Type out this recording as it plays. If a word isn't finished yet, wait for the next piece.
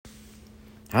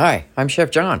Hi, I'm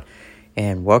Chef John,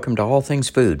 and welcome to All Things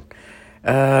Food.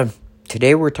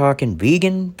 Today we're talking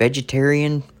vegan,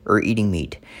 vegetarian, or eating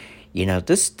meat. You know,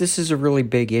 this is a really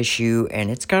big issue,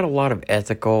 and it's got a lot of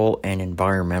ethical and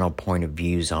environmental point of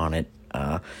views on it.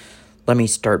 Let me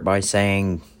start by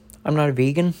saying I'm not a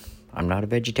vegan, I'm not a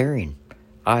vegetarian.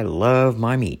 I love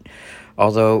my meat.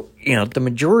 Although, the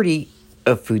majority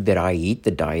of food that I eat,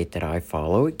 the diet that I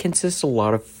follow, it consists of a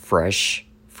lot of fresh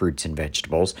fruits and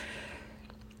vegetables.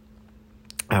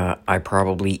 I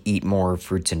probably eat more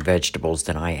fruits and vegetables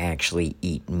than I actually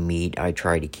eat meat. I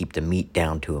try to keep the meat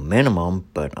down to a minimum,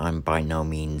 but I'm by no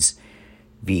means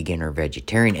vegan or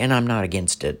vegetarian, and I'm not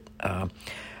against it. I'm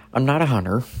not a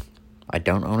hunter. I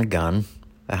don't own a gun.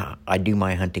 I do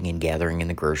my hunting and gathering in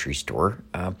the grocery store.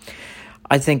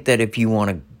 I think that if you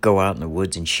want to go out in the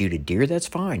woods and shoot a deer, that's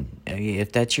fine.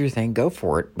 If that's your thing, go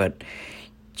for it. But,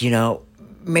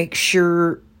 make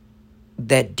sure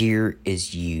that deer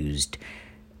is used.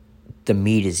 The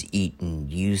meat is eaten,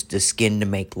 use the skin to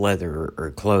make leather or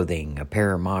clothing, a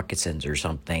pair of moccasins or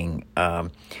something.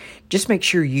 Just make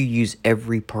sure you use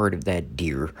every part of that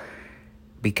deer,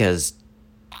 because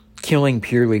killing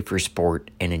purely for sport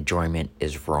and enjoyment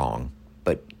is wrong.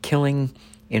 But killing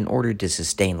in order to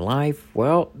sustain life,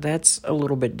 well, that's a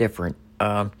little bit different.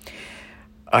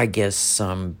 I guess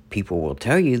some people will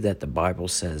tell you that the Bible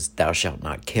says, "Thou shalt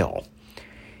not kill."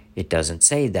 It doesn't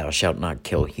say thou shalt not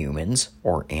kill humans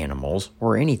or animals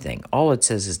or anything. All it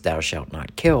says is thou shalt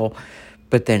not kill.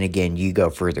 But then again, you go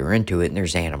further into it and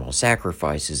there's animal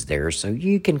sacrifices there. So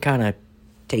you can kind of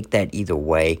take that either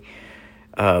way.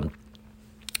 I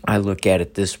look at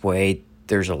it this way.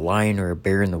 There's a lion or a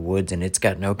bear in the woods and it's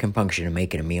got no compunction in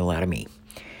making a meal out of me.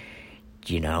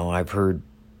 I've heard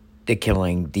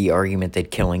the argument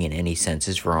that killing in any sense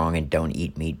is wrong and don't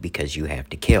eat meat because you have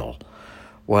to kill.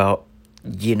 Well,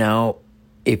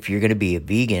 if you're going to be a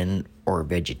vegan or a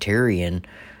vegetarian,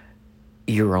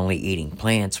 you're only eating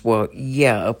plants. Well,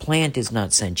 yeah, a plant is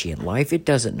not sentient life. It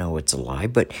doesn't know it's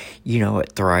alive, but,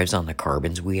 it thrives on the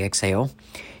carbons we exhale.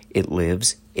 It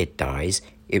lives, it dies,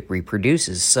 it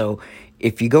reproduces. So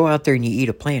if you go out there and you eat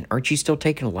a plant, aren't you still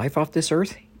taking a life off this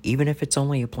earth, even if it's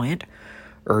only a plant?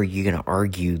 Or are you going to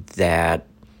argue that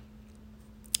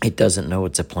it doesn't know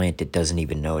it's a plant, it doesn't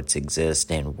even know it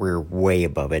exists, and we're way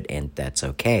above it, and that's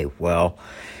okay? Well,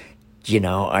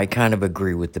 I kind of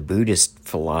agree with the Buddhist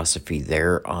philosophy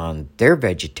there on their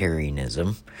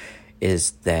vegetarianism,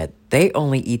 is that they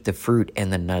only eat the fruit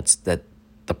and the nuts that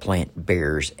the plant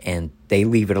bears, and they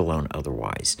leave it alone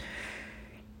otherwise.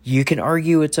 You can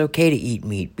argue it's okay to eat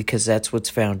meat because that's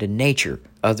what's found in nature.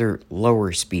 Other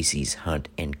lower species hunt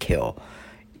and kill.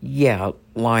 Yeah,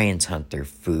 lions hunt their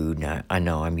food. Now, I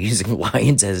know I'm using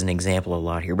lions as an example a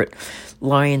lot here, but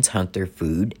lions hunt their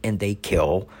food and they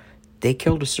kill. They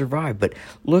kill to survive. But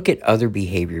look at other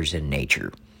behaviors in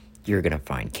nature. You're going to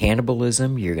find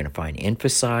cannibalism. You're going to find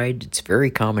infanticide. It's very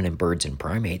common in birds and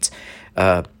primates.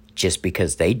 Just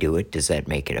because they do it, does that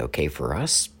make it okay for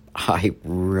us? I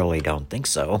really don't think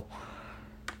so.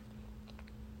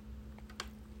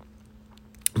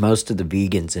 Most of the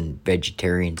vegans and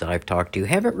vegetarians I've talked to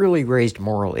haven't really raised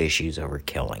moral issues over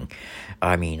killing.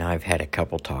 I mean, I've had a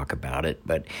couple talk about it,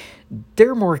 but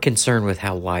they're more concerned with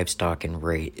how livestock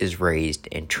is raised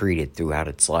and treated throughout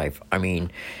its life. I mean,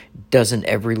 doesn't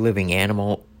every living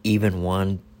animal, even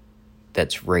one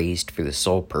that's raised for the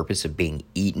sole purpose of being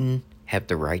eaten, have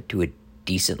the right to a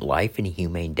decent life and a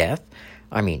humane death?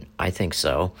 I mean, I think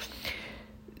so.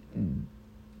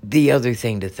 The other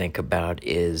thing to think about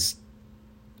is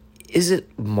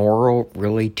it moral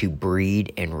really to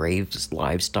breed and raise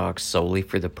livestock solely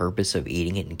for the purpose of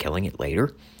eating it and killing it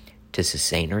later to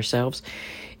sustain ourselves?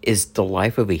 Is the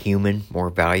life of a human more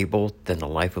valuable than the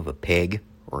life of a pig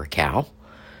or a cow?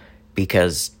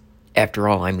 Because after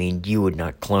all, I mean, you would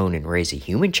not clone and raise a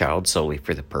human child solely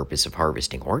for the purpose of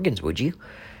harvesting organs, would you?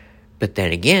 But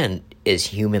then again, is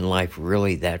human life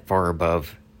really that far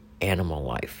above animal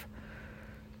life?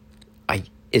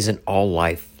 Isn't all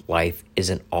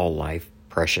life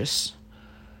precious?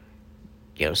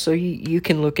 So you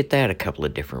can look at that a couple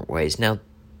of different ways. Now,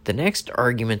 the next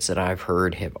arguments that I've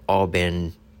heard have all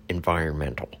been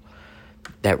environmental,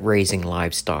 that raising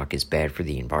livestock is bad for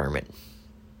the environment.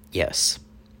 Yes,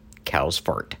 cows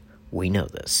fart. We know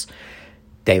this.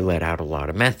 They let out a lot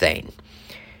of methane.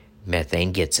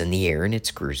 Methane gets in the air and it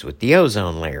screws with the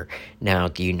ozone layer. Now,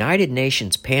 the United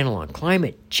Nations Panel on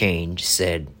Climate Change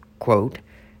said, quote,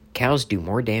 "Cows do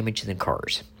more damage than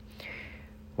cars."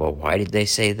 Well, why did they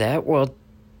say that? Well,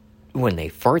 when they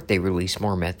fart, they release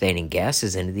more methane and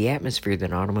gases into the atmosphere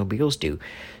than automobiles do.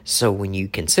 So when you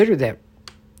consider that,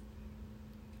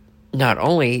 not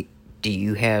only do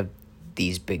you have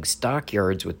these big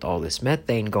stockyards with all this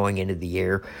methane going into the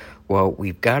air? Well,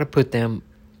 we've got to put them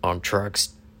on trucks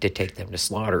to take them to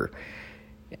slaughter.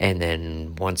 And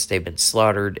then once they've been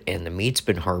slaughtered and the meat's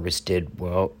been harvested,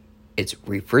 well, it's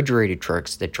refrigerated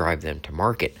trucks that drive them to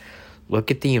market. Look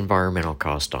at the environmental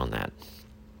cost on that.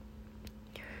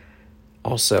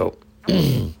 Also,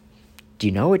 do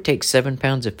you know it takes 7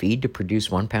 pounds of feed to produce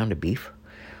 1 pound of beef?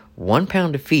 1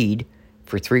 pound of feed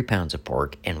for 3 pounds of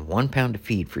pork and 1 pound of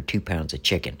feed for 2 pounds of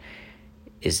chicken.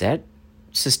 Is that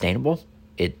sustainable?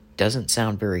 It doesn't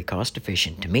sound very cost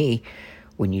efficient to me.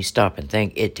 When you stop and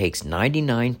think, it takes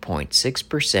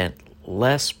 99.6%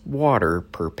 less water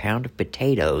per pound of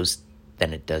potatoes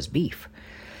than it does beef.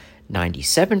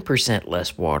 97%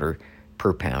 less water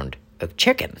per pound of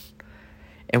chicken.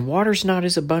 And water's not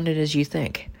as abundant as you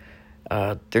think.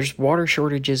 There's water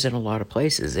shortages in a lot of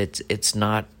places. It's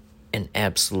not an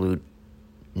absolute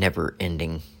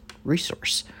never-ending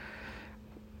resource.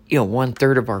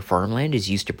 1/3 of our farmland is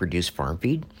used to produce farm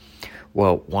feed.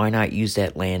 Well, why not use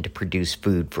that land to produce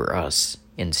food for us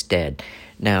instead?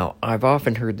 Now, I've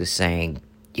often heard the saying,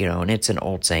 and it's an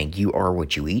old saying, you are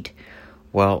what you eat.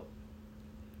 Well,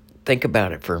 think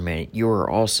about it for a minute. You are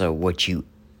also what you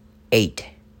ate.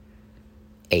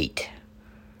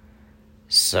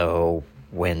 So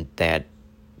when that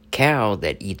cow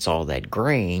that eats all that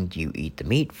grain, you eat the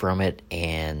meat from it,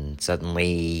 and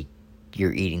suddenly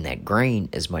you're eating that grain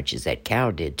as much as that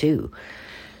cow did too.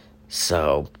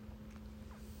 So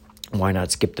why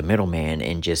not skip the middleman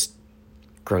and just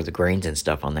grow the grains and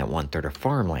stuff on that 1/3 of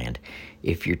farmland?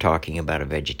 If you're talking about a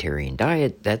vegetarian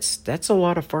diet, that's a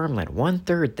lot of farmland.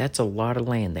 1/3, that's a lot of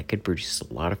land that could produce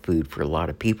a lot of food for a lot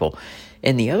of people.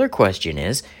 And the other question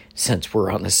is, since we're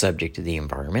on the subject of the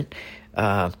environment,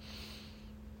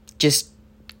 just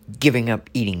giving up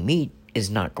eating meat is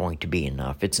not going to be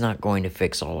enough. It's not going to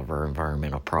fix all of our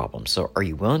environmental problems. So are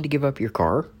you willing to give up your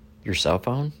car, your cell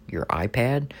phone, your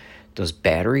iPad, those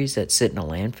batteries that sit in a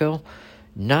landfill?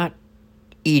 Not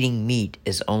eating meat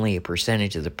is only a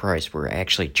percentage of the price we're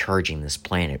actually charging this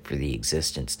planet for the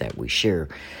existence that we share.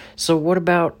 So what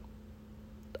about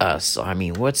us? I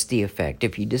mean, what's the effect?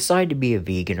 If you decide to be a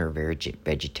vegan or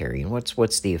vegetarian,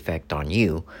 what's the effect on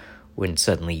you when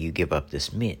suddenly you give up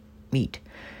this meat?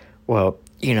 Well,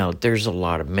 there's a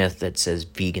lot of myth that says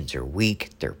vegans are weak,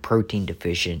 they're protein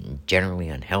deficient, and generally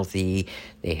unhealthy.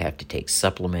 They have to take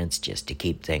supplements just to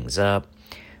keep things up.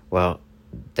 Well,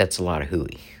 that's a lot of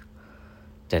hooey.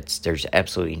 There's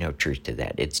absolutely no truth to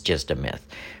that. It's just a myth.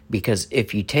 Because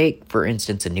if you take, for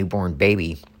instance, a newborn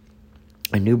baby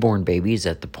is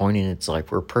at the point in its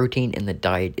life where protein in the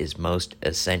diet is most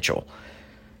essential.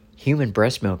 Human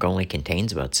breast milk only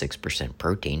contains about 6%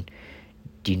 protein.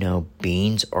 Do you know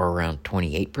beans are around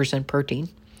 28% protein?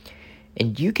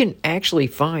 And you can actually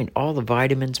find all the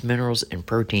vitamins, minerals, and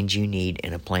proteins you need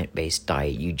in a plant-based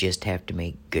diet. You just have to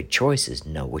make good choices,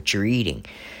 know what you're eating.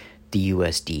 The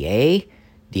USDA,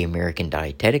 the American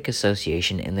Dietetic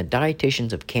Association, and the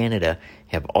Dietitians of Canada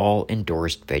have all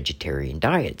endorsed vegetarian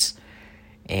diets.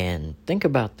 And think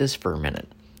about this for a minute.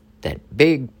 That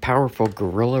big, powerful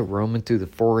gorilla roaming through the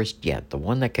forest, the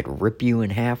one that could rip you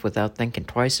in half without thinking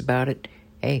twice about it,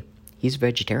 hey, he's a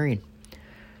vegetarian.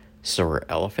 So are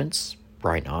elephants,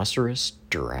 rhinoceros,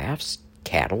 giraffes,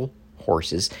 cattle,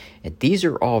 horses, and these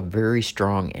are all very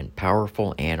strong and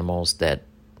powerful animals that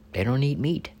they don't eat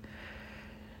meat.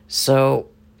 So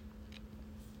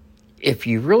if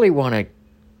you really want to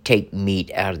take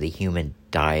meat out of the human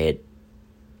diet,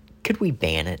 could we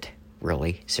ban it?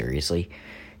 Really? Seriously?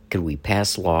 Could we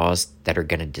pass laws that are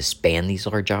going to disband these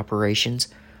large operations?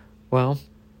 Well,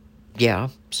 yeah,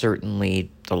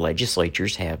 certainly the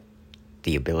legislatures have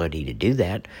the ability to do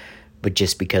that, but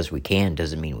just because we can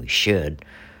doesn't mean we should.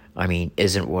 I mean,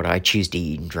 isn't what I choose to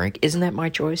eat and drink, isn't that my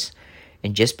choice?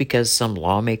 And just because some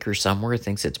lawmaker somewhere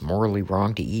thinks it's morally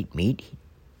wrong to eat meat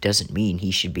doesn't mean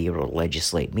he should be able to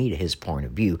legislate me to his point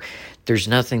of view. There's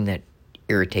nothing that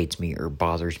irritates me or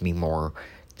bothers me more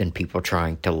than people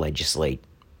trying to legislate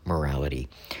morality.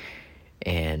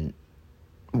 And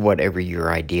whatever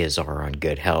your ideas are on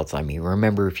good health. I mean,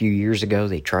 remember a few years ago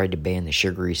they tried to ban the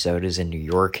sugary sodas in New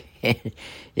York?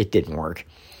 It didn't work.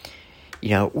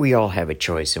 We all have a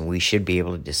choice, and we should be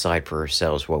able to decide for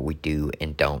ourselves what we do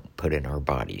and don't put in our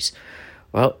bodies.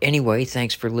 Well, anyway,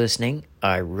 thanks for listening.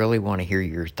 I really want to hear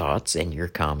your thoughts and your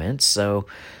comments, so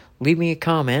leave me a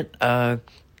comment.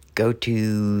 Go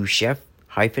to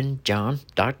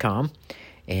chef-john.com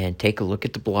and take a look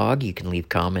at the blog. You can leave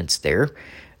comments there.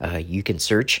 You can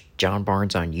search John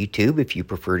Barnes on YouTube if you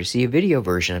prefer to see a video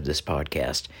version of this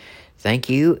podcast. Thank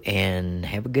you, and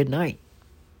have a good night.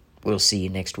 We'll see you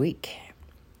next week.